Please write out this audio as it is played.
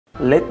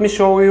Let me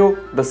show you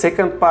the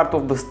second part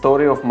of the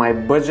story of my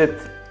budget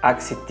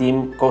Axie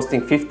team costing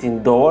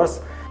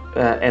 $15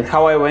 and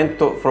how I went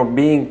from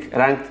being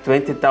ranked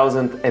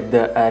 20,000 at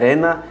the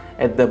arena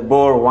at the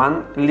Boar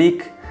 1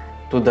 league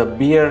to the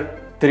Beer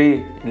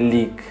 3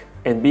 league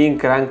and being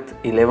ranked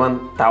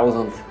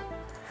 11,000.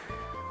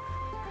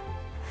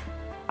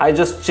 I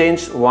just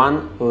changed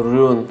one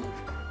rune,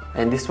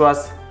 and this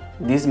was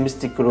this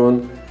mystic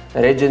rune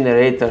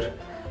Regenerator,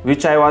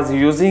 which I was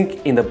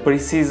using in the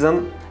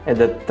preseason at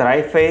the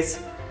try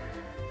phase,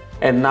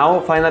 and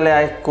now finally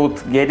I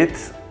could get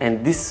it,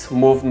 and this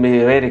moved me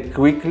very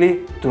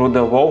quickly through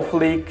the Wolf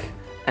League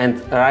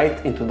and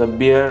right into the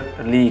Beer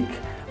League,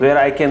 where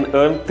I can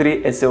earn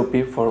 3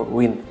 SLP for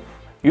win.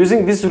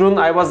 Using this rune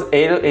I was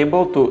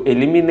able to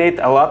eliminate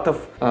a lot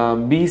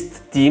of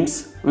beast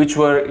teams which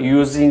were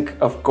using,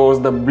 of course,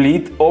 the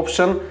bleed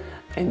option,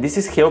 and this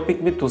is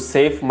helping me to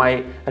save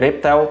my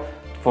reptile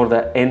for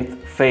the end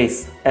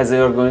phase, as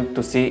you are going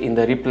to see in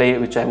the replay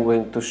which I'm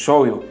going to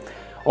show you.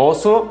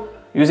 Also,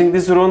 using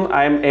this rune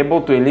I am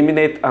able to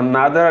eliminate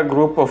another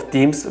group of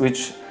teams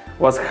which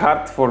was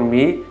hard for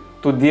me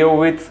to deal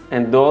with,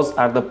 and those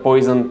are the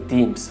poison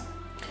teams.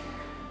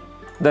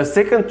 The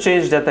second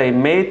change that I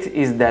made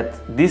is that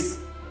this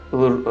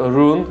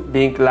rune,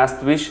 being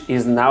Last Wish,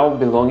 is now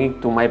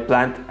belonging to my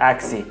plant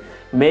Axie,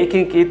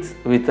 making it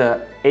with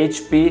a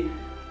HP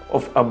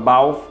of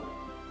above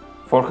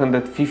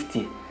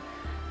 450.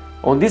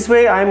 On this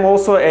way I'm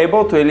also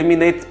able to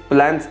eliminate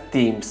plant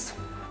teams.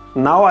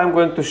 Now I'm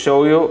going to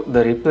show you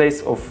the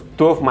replays of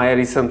 2 of my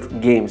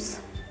recent games.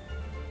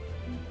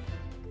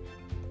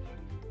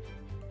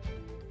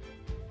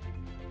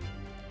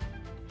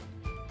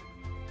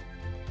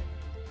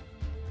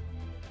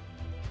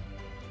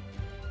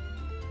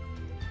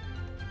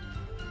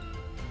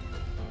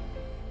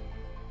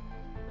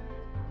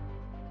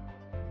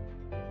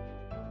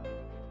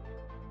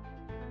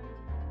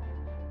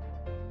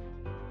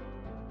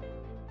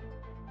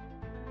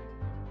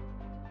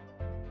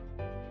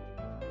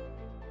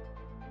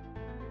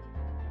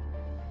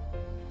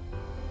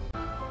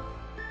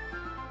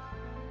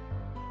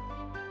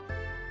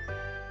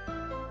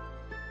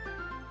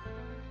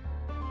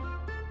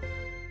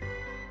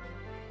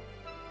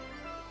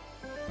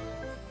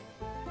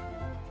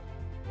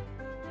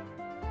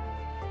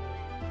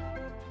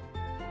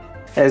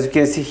 As you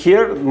can see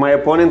here, my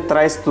opponent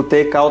tries to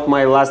take out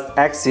my last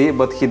Axie,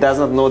 but he does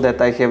not know that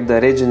I have the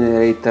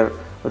Regenerator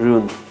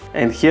rune.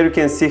 And here you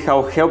can see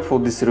how helpful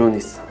this rune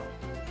is.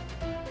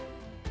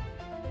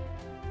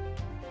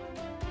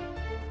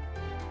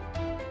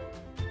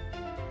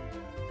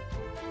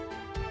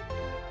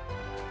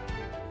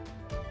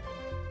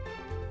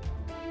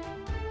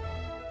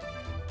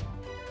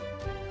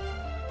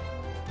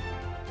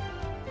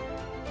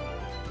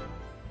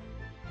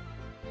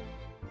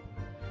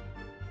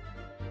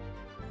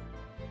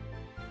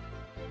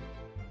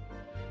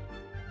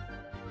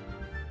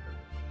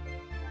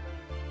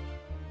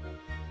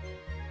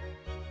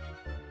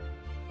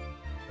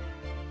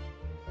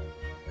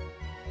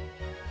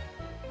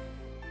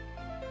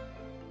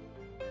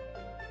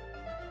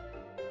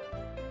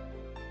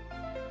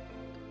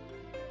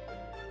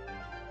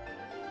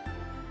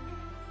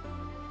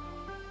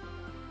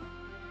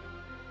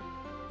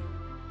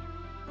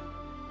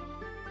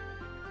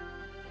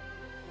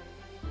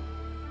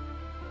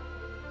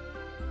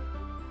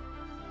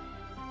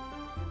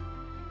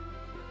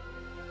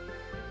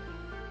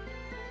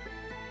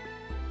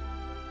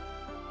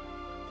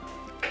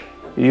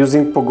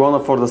 Using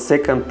Pogona for the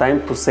second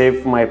time to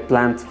save my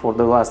plant for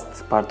the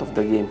last part of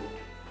the game.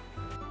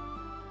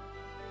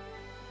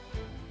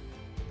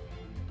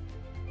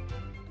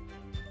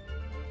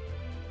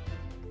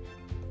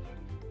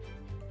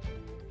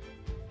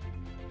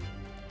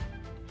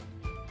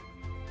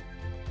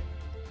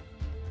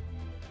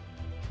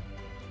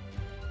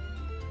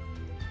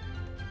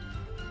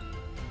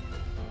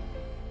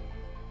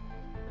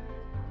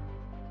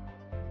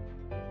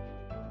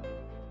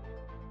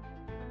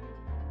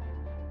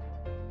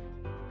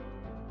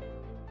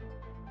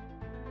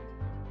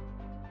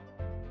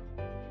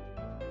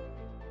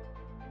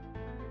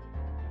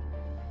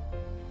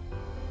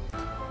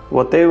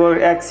 Whatever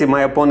Axie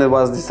my opponent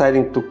was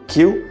deciding to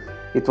kill,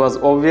 it was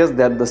obvious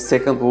that the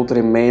second would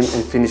remain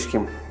and finish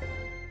him.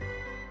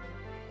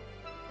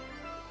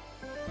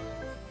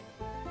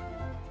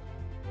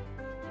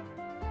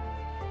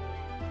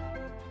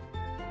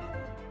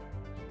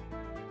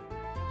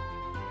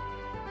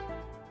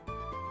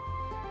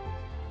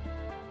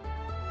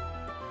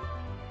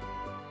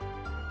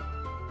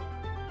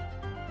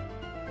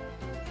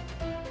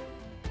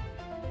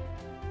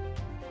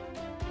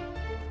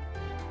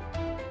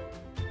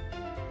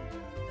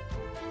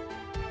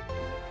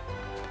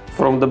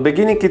 From the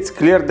beginning it's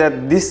clear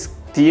that this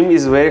team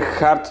is very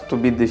hard to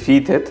be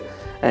defeated,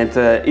 and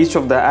each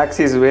of the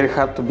Axies is very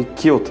hard to be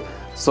killed.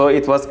 So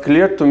it was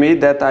clear to me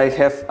that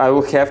I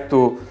will have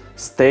to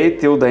stay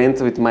till the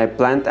end with my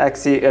plant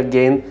Axie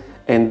again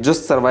and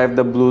just survive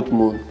the Blood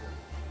Moon.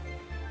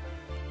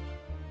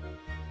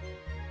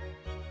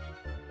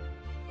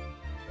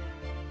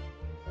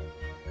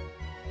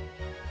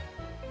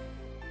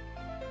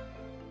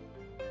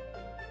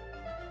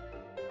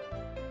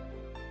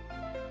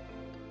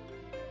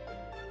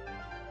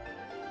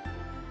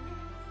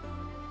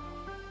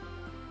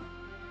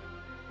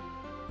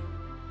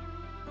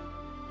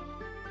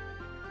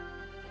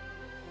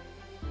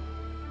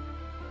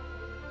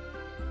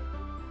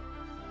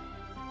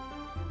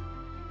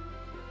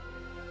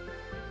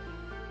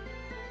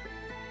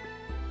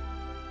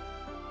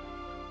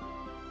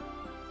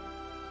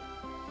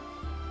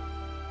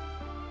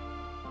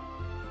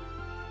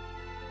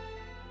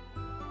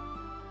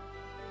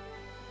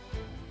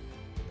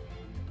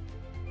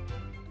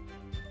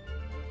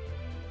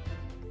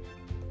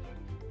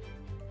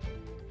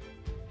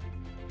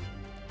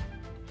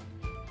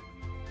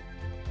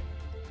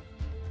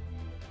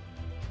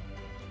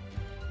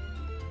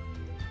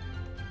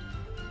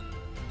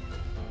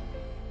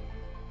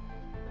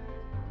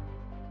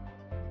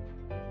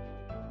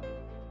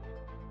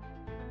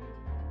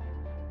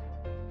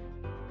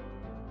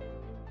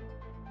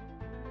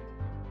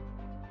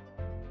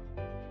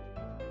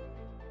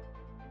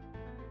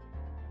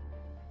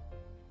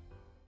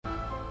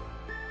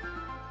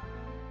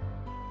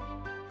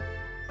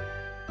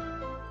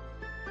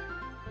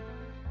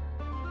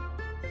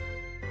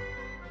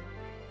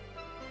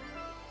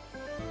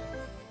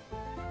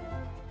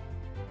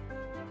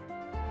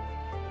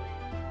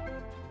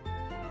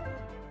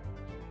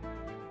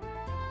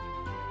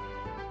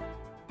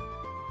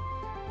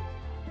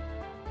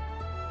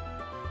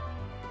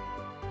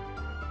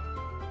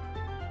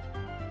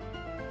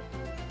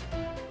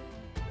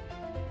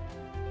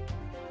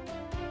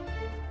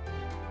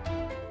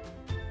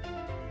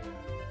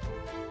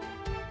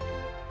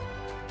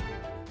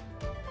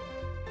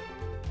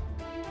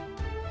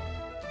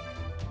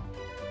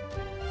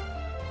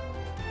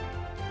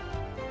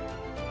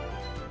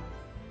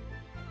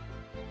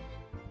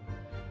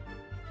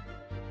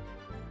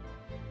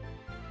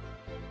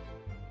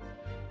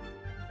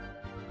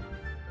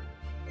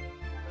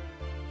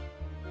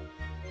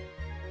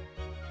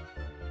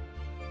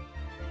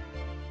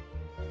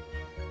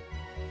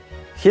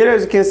 Here,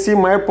 as you can see,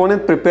 my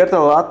opponent prepared a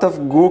lot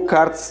of goo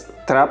cards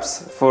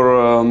traps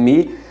for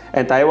me,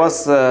 and I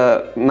was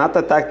not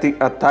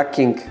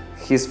attacking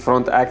his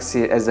front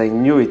Axie as I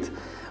knew it,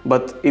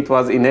 but it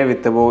was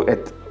inevitable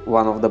at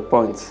one of the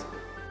points.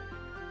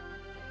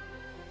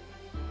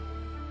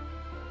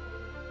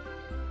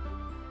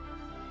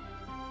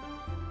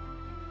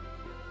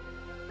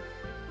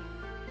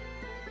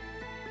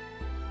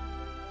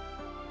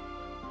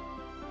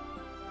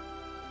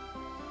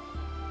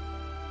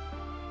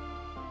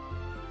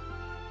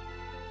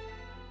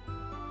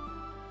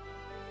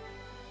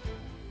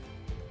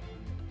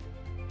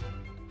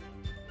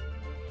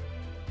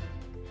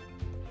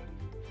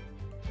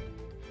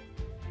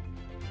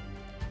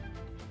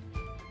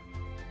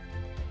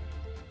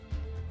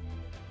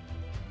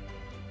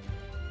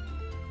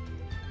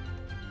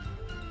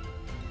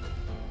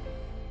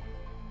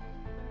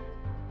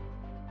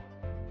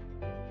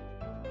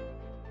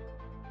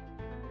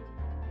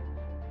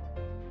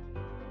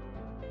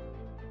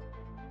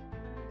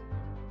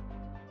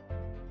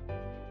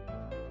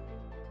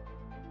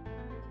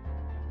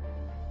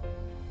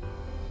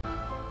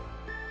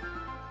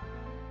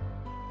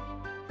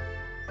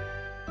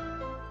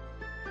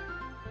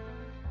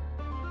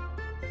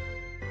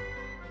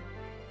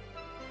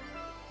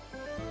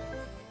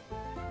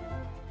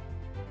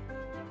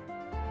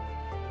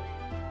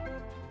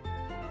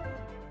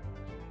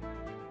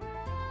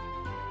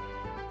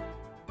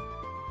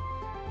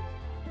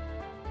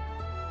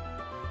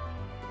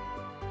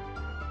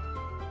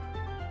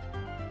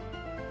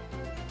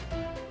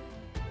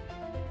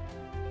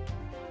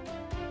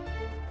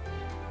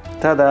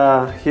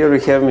 Tada! Here we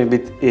have me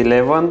with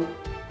 11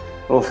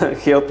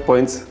 health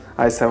points.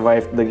 I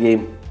survived the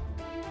game.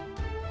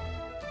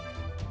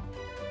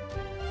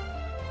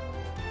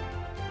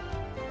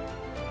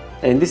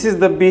 And this is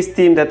the beast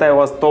team that I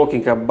was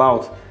talking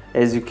about.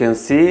 As you can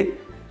see,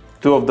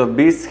 two of the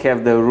beasts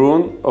have the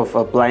rune of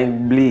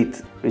applying bleed,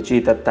 which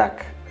it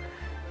attack.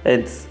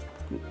 And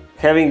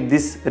having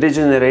this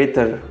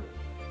regenerator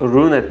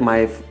rune at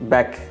my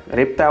back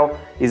reptile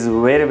is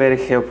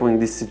very helpful in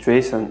this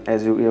situation,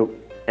 as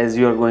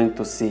you are going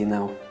to see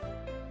now.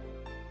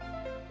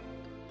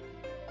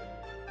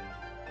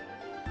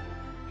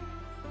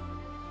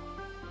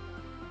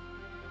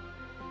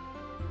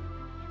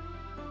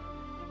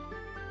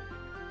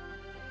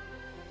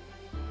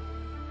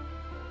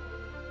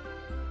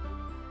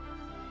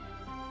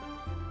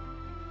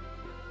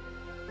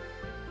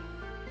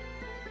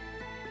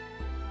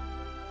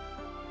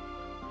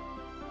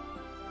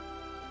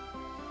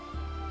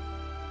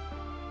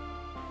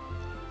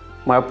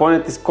 My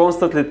opponent is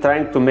constantly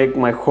trying to make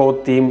my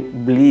whole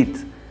team bleed,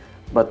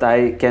 but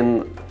I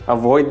can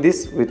avoid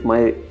this with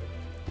my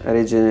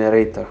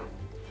regenerator.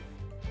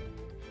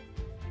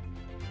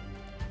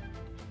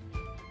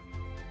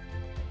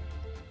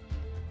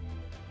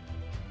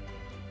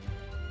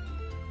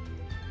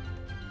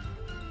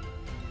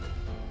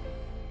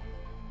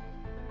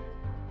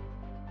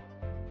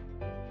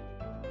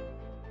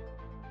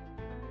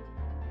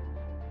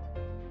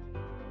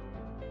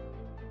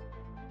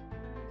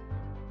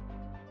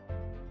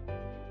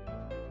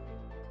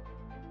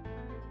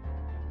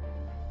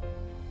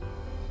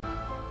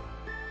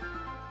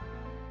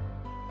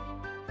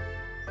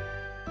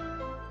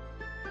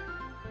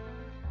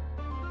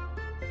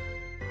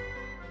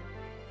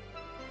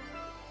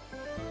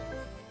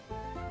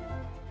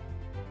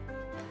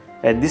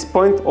 At this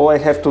point, all I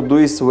have to do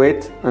is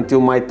wait until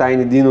my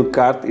tiny Dino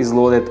card is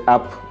loaded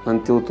up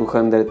until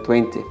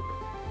 220,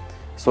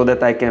 so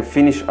that I can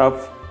finish up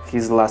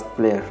his last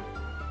player.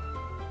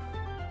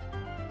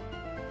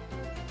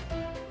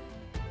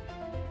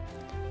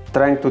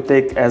 Trying to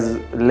take as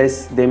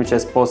less damage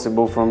as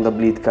possible from the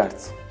bleed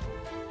cards.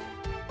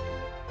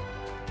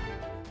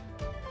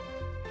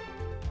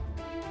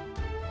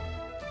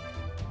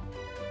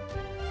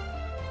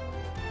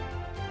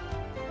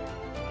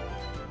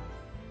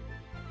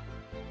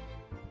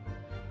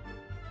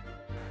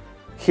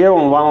 Here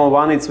on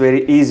 1-on-1 it's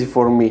very easy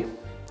for me,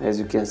 as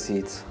you can see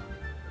it.